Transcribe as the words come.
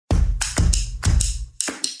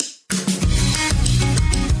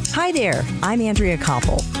Hi there, I'm Andrea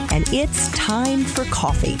Koppel, and it's Time for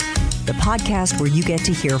Coffee, the podcast where you get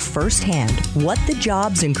to hear firsthand what the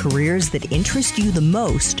jobs and careers that interest you the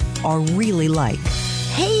most are really like.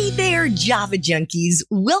 Hey there, Java Junkies.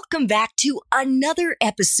 Welcome back to another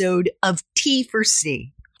episode of T for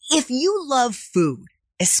C. If you love food,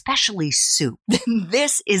 especially soup, then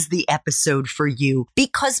this is the episode for you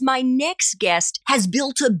because my next guest has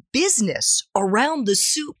built a business around the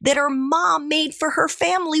soup that her mom made for her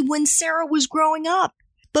family when Sara was growing up.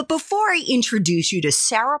 But before I introduce you to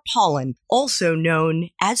Sara Polon, also known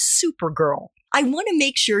as Soupergirl, I want to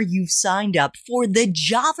make sure you've signed up for the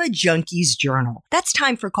Java Junkies Journal. That's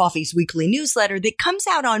Time for Coffee's weekly newsletter that comes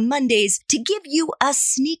out on Mondays to give you a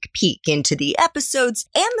sneak peek into the episodes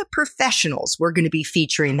and the professionals we're going to be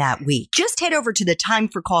featuring that week. Just head over to the Time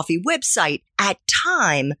for Coffee website at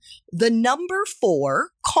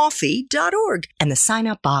time4coffee.org, and the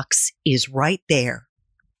sign-up box is right there.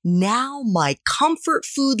 Now, my comfort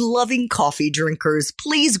food-loving coffee drinkers,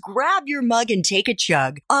 please grab your mug and take a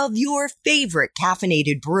chug of your favorite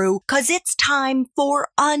caffeinated brew, because it's time for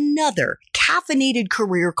another caffeinated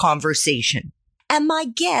career conversation. And my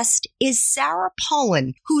guest is Sara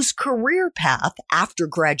Polon, whose career path after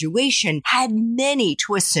graduation had many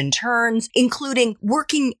twists and turns, including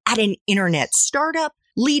working at an internet startup,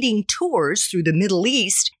 leading tours through the Middle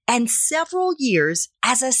East, and several years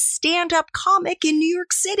as a stand-up comic in New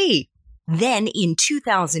York City. Then in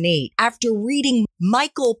 2008, after reading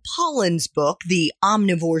Michael Pollan's book, The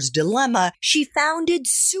Omnivore's Dilemma, she founded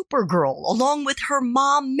Soupergirl along with her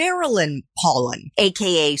mom, Marilyn Polon,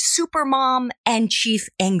 aka Supermom and Chief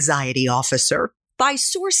Anxiety Officer. By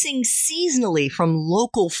sourcing seasonally from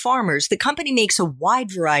local farmers, the company makes a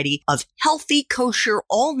wide variety of healthy, kosher,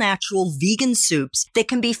 all-natural vegan soups that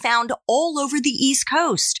can be found all over the East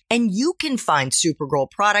Coast. And you can find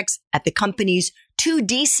Soupergirl products at the company's 2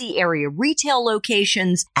 DC area retail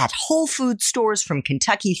locations, at Whole Food stores from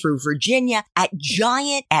Kentucky through Virginia, at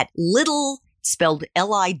Giant, at Lidl, spelled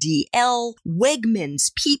Lidl,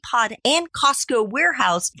 Wegmans, Peapod, and Costco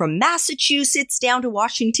warehouse from Massachusetts down to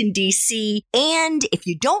Washington, D.C. And if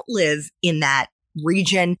you don't live in that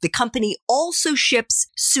region, the company also ships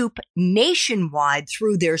soup nationwide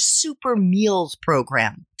through their Super Meals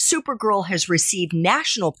program. Soupergirl has received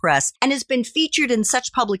national press and has been featured in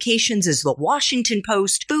such publications as The Washington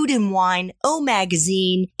Post, Food and Wine, O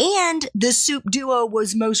Magazine, and the soup duo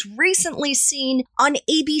was most recently seen on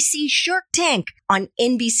ABC's Shark Tank, on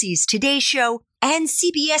NBC's Today Show, and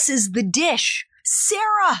CBS's The Dish.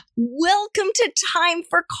 Sara, welcome to Time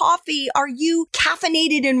for Coffee. Are you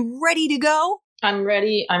caffeinated and ready to go? I'm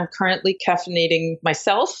ready. I'm currently caffeinating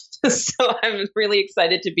myself, so I'm really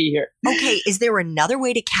excited to be here. Okay, is there another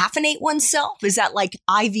way to caffeinate oneself? Is that like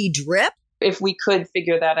IV drip? If we could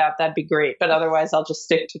figure that out, that'd be great. But otherwise, I'll just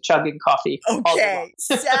stick to chugging coffee. Okay,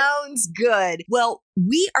 sounds good. Well,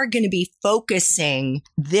 we are going to be focusing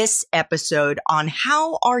this episode on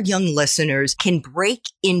how our young listeners can break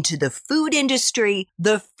into the food industry,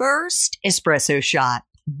 the first espresso shot.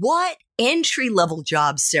 What entry-level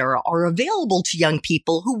jobs, Sara, are available to young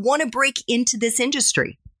people who want to break into this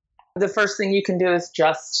industry? The first thing you can do is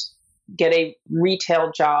just get a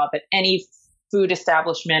retail job at any food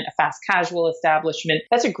establishment, a fast casual establishment.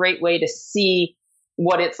 That's a great way to see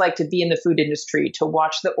what it's like to be in the food industry, to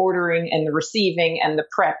watch the ordering and the receiving and the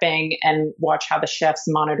prepping and watch how the chefs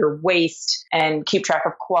monitor waste and keep track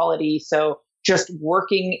of quality. So just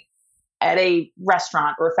working at a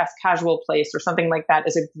restaurant or a fast casual place or something like that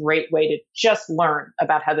is a great way to just learn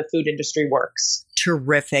about how the food industry works.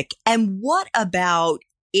 Terrific. And what about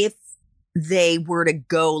if they were to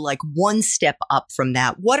go like one step up from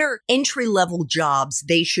that? What are entry-level jobs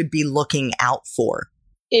they should be looking out for?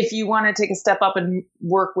 If you want to take a step up and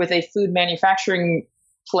work with a food manufacturing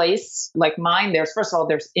place like mine, first of all,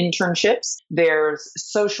 there's internships, there's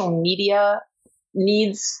social media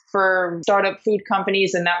needs for startup food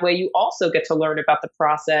companies. And that way you also get to learn about the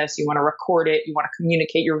process. You want to record it. You want to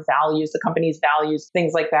communicate your values, the company's values,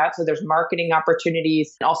 things like that. So there's marketing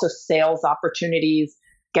opportunities and also sales opportunities,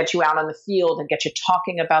 get you out on the field and get you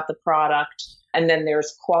talking about the product. And then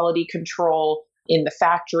there's quality control in the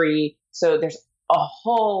factory. So there's a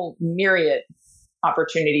whole myriad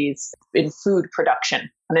opportunities in food production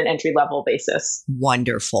on an entry-level basis.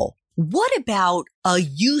 Wonderful. What about a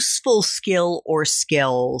useful skill or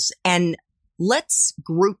skills? And let's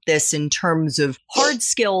group this in terms of hard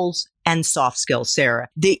skills and soft skills, Sara,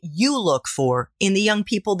 that you look for in the young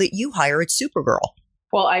people that you hire at Soupergirl.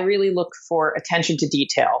 Well, I really look for attention to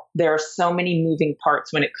detail. There are so many moving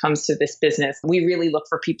parts when it comes to this business. We really look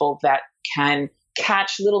for people that can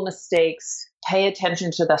catch little mistakes, pay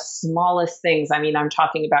attention to the smallest things. I mean, I'm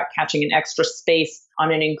talking about catching an extra space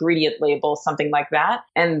on an ingredient label, something like that.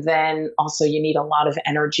 And then also you need a lot of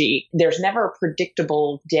energy. There's never a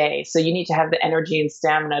predictable day. So you need to have the energy and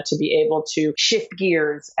stamina to be able to shift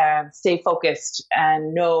gears and stay focused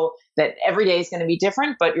and know that every day is going to be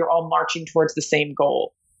different, but you're all marching towards the same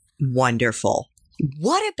goal. Wonderful.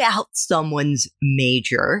 What about someone's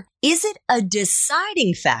major? Is it a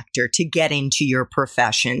deciding factor to get into your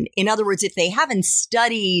profession? In other words, if they haven't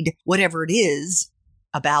studied whatever it is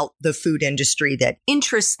about the food industry that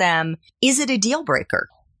interests them, is it a deal breaker?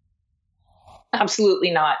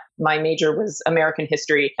 Absolutely not. My major was American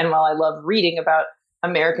history. And while I love reading about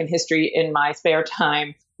American history in my spare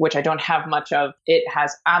time, which I don't have much of, it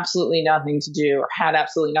has absolutely nothing to do or had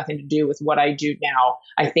absolutely nothing to do with what I do now.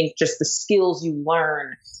 I think just the skills you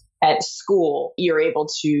learn at school, you're able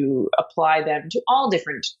to apply them to all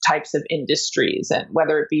different types of industries. And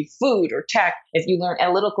whether it be food or tech, if you learn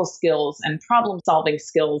analytical skills and problem solving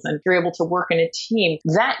skills and you're able to work in a team,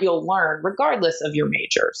 that you'll learn regardless of your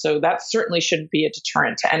major. So that certainly shouldn't be a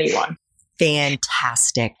deterrent to anyone.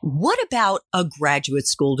 Fantastic. What about a graduate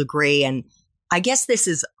school degree? And I guess this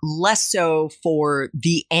is less so for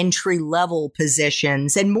the entry level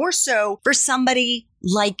positions and more so for somebody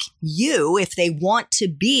like you if they want to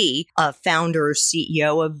be a founder or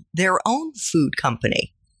CEO of their own food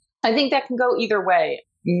company. I think that can go either way.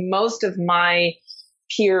 Most of my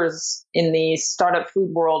peers in the startup food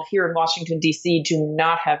world here in Washington, D.C. do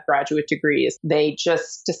not have graduate degrees. They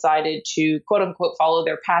just decided to, quote unquote, follow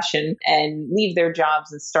their passion and leave their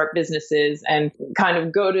jobs and start businesses and kind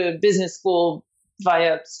of go to business school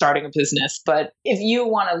via starting a business. But if you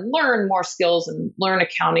want to learn more skills and learn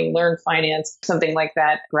accounting, learn finance, something like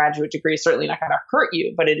that, graduate degree is certainly not going to hurt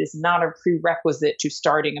you, but it is not a prerequisite to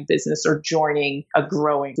starting a business or joining a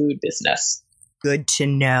growing food business. Good to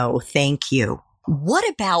know. Thank you. What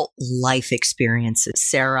about life experiences,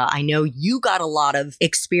 Sara? I know you got a lot of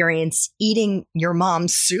experience eating your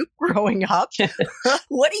mom's soup growing up.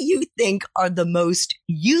 What do you think are the most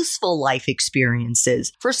useful life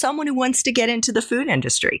experiences for someone who wants to get into the food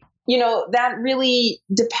industry? You know, that really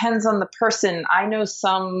depends on the person. I know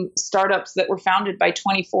some startups that were founded by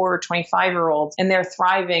 24 or 25-year-olds and they're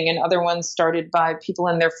thriving, and other ones started by people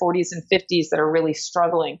in their 40s and 50s that are really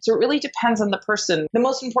struggling. So it really depends on the person. The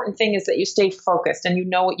most important thing is that you stay focused and you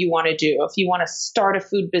know what you want to do. If you want to start a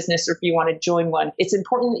food business or if you want to join one, it's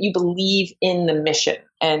important that you believe in the mission.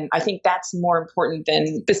 And I think that's more important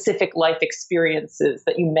than specific life experiences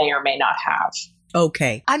that you may or may not have.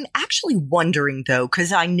 Okay. I'm actually wondering, though,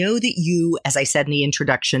 because I know that you, as I said in the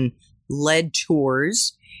introduction, led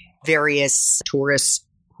tours, various tourists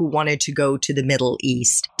who wanted to go to the Middle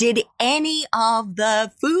East. Did any of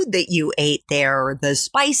the food that you ate there, or the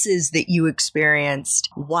spices that you experienced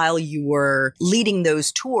while you were leading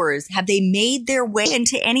those tours, have they made their way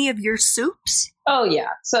into any of your soups? Oh, yeah.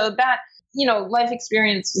 So that, life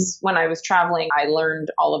experiences when I was traveling, I learned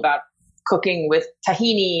all about cooking with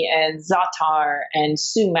tahini and za'atar and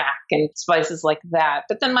sumac and spices like that.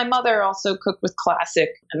 But then my mother also cooked with classic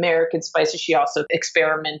American spices. She also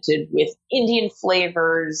experimented with Indian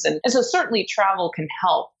flavors. And so certainly travel can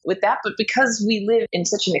help with that. But because we live in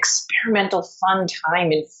such an experimental, fun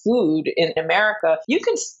time in food in America, you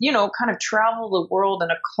can, kind of travel the world in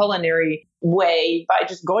a culinary way by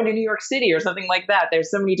just going to New York City or something like that. There's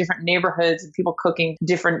so many different neighborhoods and people cooking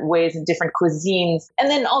different ways and different cuisines. And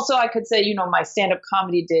then also I could say, my stand-up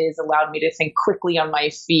comedy days allowed me to think quickly on my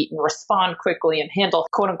feet and respond quickly and handle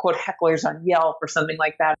quote unquote hecklers on Yelp or something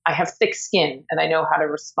like that. I have thick skin and I know how to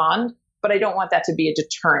respond. But I don't want that to be a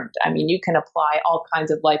deterrent. I mean, you can apply all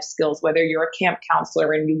kinds of life skills, whether you're a camp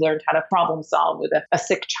counselor and you learned how to problem solve with a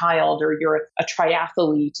sick child, or you're a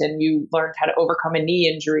triathlete and you learned how to overcome a knee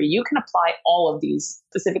injury. You can apply all of these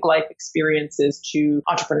specific life experiences to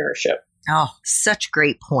entrepreneurship. Oh, such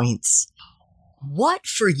great points. What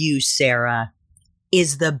for you, Sara,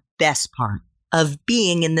 is the best part of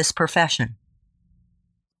being in this profession?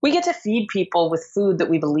 We get to feed people with food that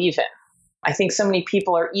we believe in. I think so many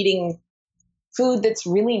people are eating food that's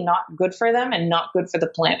really not good for them and not good for the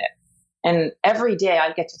planet. And every day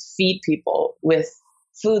I get to feed people with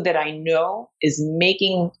food that I know is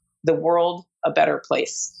making the world a better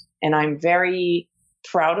place. And I'm very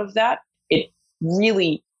proud of that. It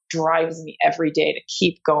really drives me every day to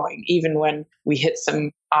keep going, even when we hit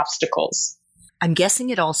some obstacles. I'm guessing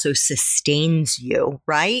it also sustains you,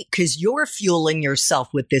 right? Because you're fueling yourself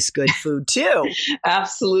with this good food too.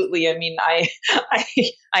 Absolutely. I mean, I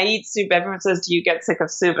eat soup. Everyone says, do you get sick of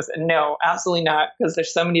soup? I said, no, absolutely not. Because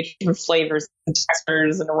there's so many different flavors and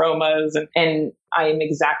textures and aromas. And I'm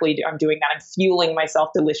doing that. I'm fueling myself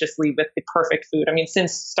deliciously with the perfect food. I mean,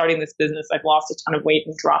 since starting this business, I've lost a ton of weight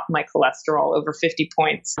and dropped my cholesterol over 50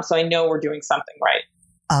 points. So I know we're doing something right.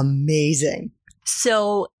 Amazing.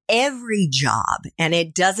 So every job, and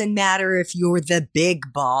it doesn't matter if you're the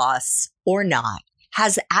big boss or not,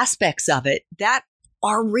 has aspects of it that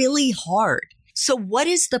are really hard. So what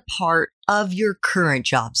is the part of your current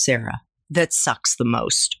job, Sara, that sucks the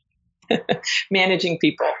most? Managing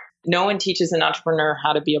people. No one teaches an entrepreneur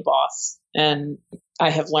how to be a boss. And I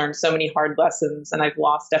have learned so many hard lessons, and I've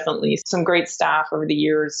lost definitely some great staff over the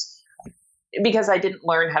years because I didn't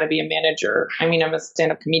learn how to be a manager. I mean, I'm a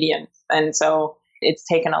stand-up comedian. And so it's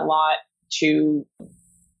taken a lot to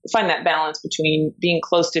find that balance between being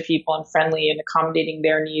close to people and friendly and accommodating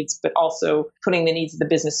their needs, but also putting the needs of the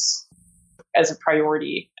business as a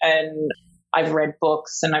priority. And I've read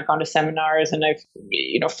books and I've gone to seminars and I've,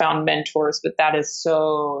 found mentors, but that is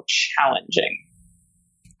so challenging.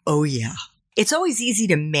 Oh, yeah. It's always easy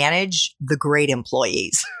to manage the great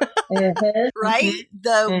employees, right?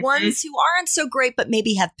 The ones who aren't so great, but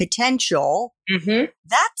maybe have potential.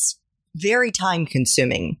 That's very time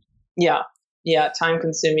consuming. Yeah. Time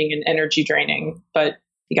consuming and energy draining, but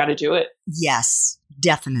you got to do it. Yes,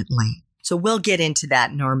 definitely. So we'll get into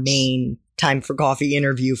that in our main Time for Coffee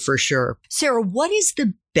interview for sure. Sara, what is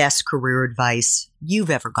the best career advice you've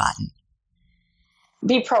ever gotten?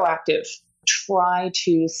 Be proactive. Try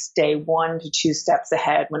to stay 1 to 2 steps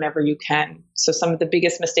ahead whenever you can. So some of the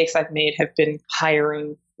biggest mistakes I've made have been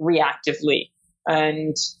hiring reactively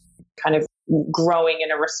and kind of growing in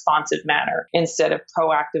a responsive manner instead of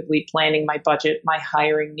proactively planning my budget, my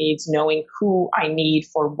hiring needs, knowing who I need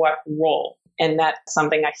for what role. And that's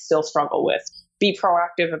something I still struggle with. Be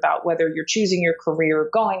proactive about whether you're choosing your career,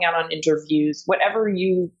 going out on interviews, whatever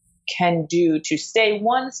you can do to stay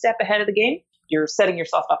 1 step ahead of the game. You're setting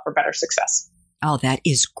yourself up for better success. Oh, that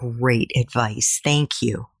is great advice. Thank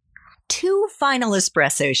you. 2 final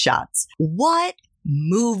espresso shots. What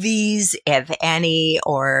movies, if any,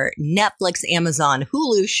 or Netflix, Amazon,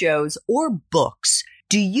 Hulu shows, or books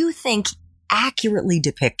do you think accurately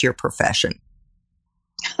depict your profession?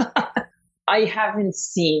 I haven't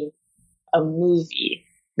seen a movie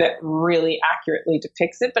that really accurately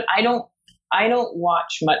depicts it, but I don't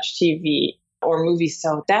watch much TV or movies.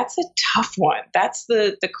 So that's a tough one. That's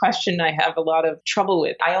the question I have a lot of trouble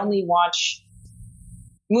with. I only watch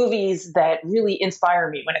movies that really inspire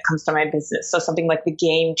me when it comes to my business. So something like The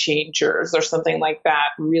Game Changers or something like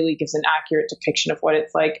that really gives an accurate depiction of what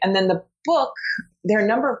it's like. And then the book, there are a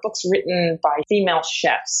number of books written by female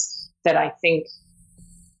chefs that I think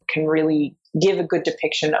can really give a good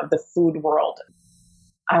depiction of the food world.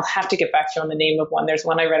 I'll have to get back to you on the name of one. There's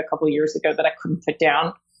one I read a couple of years ago that I couldn't put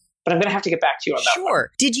down, but I'm going to have to get back to you on that one.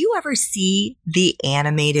 Sure. Did you ever see the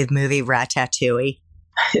animated movie Ratatouille?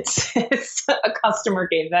 It's a customer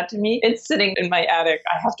gave that to me. It's sitting in my attic.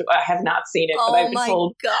 I have not seen it, but I've been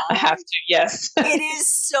told I have to. Yes. It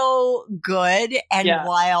is so good. And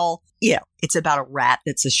while, it's about a rat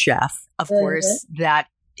that's a chef, of course, that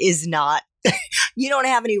is not, you don't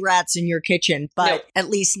have any rats in your kitchen, but at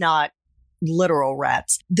least not literal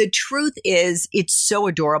rats. The truth is, it's so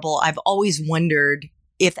adorable. I've always wondered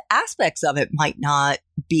if aspects of it might not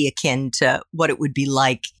be akin to what it would be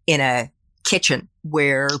like in a kitchen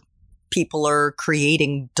where people are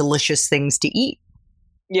creating delicious things to eat.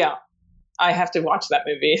 Yeah. I have to watch that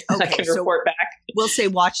movie. Okay, I can report back. We'll say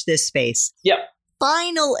watch this space. Yep.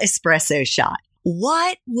 Final espresso shot.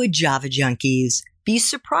 What would Java junkies be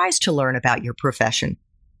surprised to learn about your profession?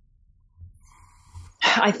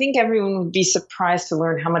 I think everyone would be surprised to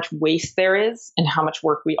learn how much waste there is and how much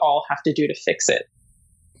work we all have to do to fix it.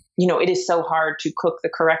 It is so hard to cook the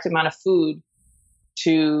correct amount of food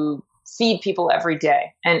to feed people every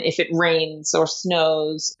day. And if it rains or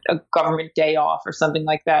snows, a government day off or something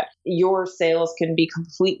like that, your sales can be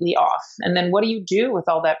completely off. And then what do you do with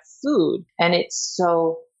all that food? And it's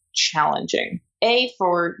so challenging. A,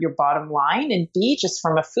 for your bottom line, and B, just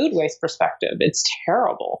from a food waste perspective, it's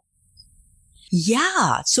terrible.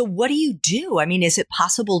 Yeah. So what do you do? I mean, is it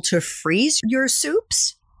possible to freeze your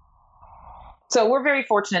soups? So we're very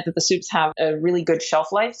fortunate that the soups have a really good shelf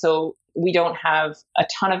life. So we don't have a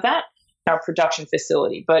ton of that in our production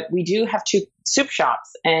facility, but we do have 2 soup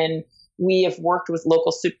shops, and We have worked with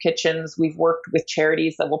local soup kitchens. We've worked with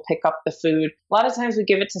charities that will pick up the food. A lot of times we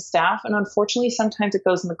give it to staff, and unfortunately, sometimes it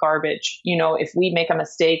goes in the garbage. If we make a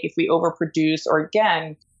mistake, if we overproduce, or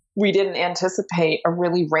again, we didn't anticipate a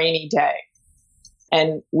really rainy day,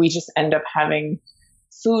 and we just end up having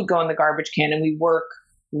food go in the garbage can, and we work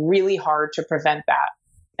really hard to prevent that.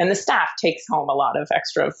 And the staff takes home a lot of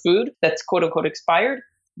extra food that's quote unquote expired,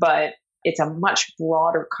 but it's a much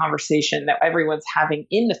broader conversation that everyone's having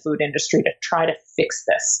in the food industry to try to fix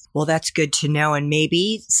this. Well, that's good to know. And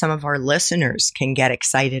maybe some of our listeners can get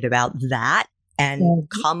excited about that and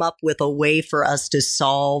come up with a way for us to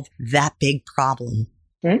solve that big problem.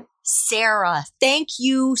 Mm-hmm. Sara, thank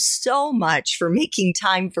you so much for making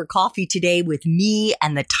time for coffee today with me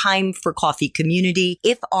and the Time for Coffee community.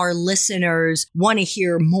 If our listeners want to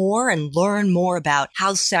hear more and learn more about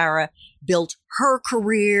how Sara built her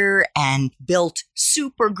career and built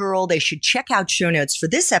Soupergirl, they should check out show notes for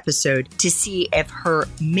this episode to see if her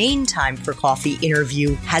main Time for Coffee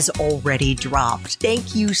interview has already dropped.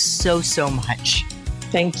 Thank you so, so much.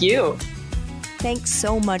 Thank you. Thanks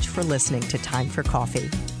so much for listening to Time for Coffee,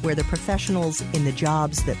 where the professionals in the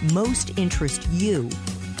jobs that most interest you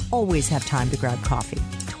always have time to grab coffee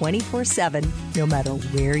 24/7, no matter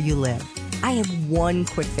where you live. I have one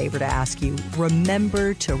quick favor to ask you.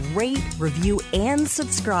 Remember to rate, review, and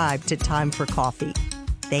subscribe to Time for Coffee.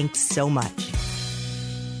 Thanks so much.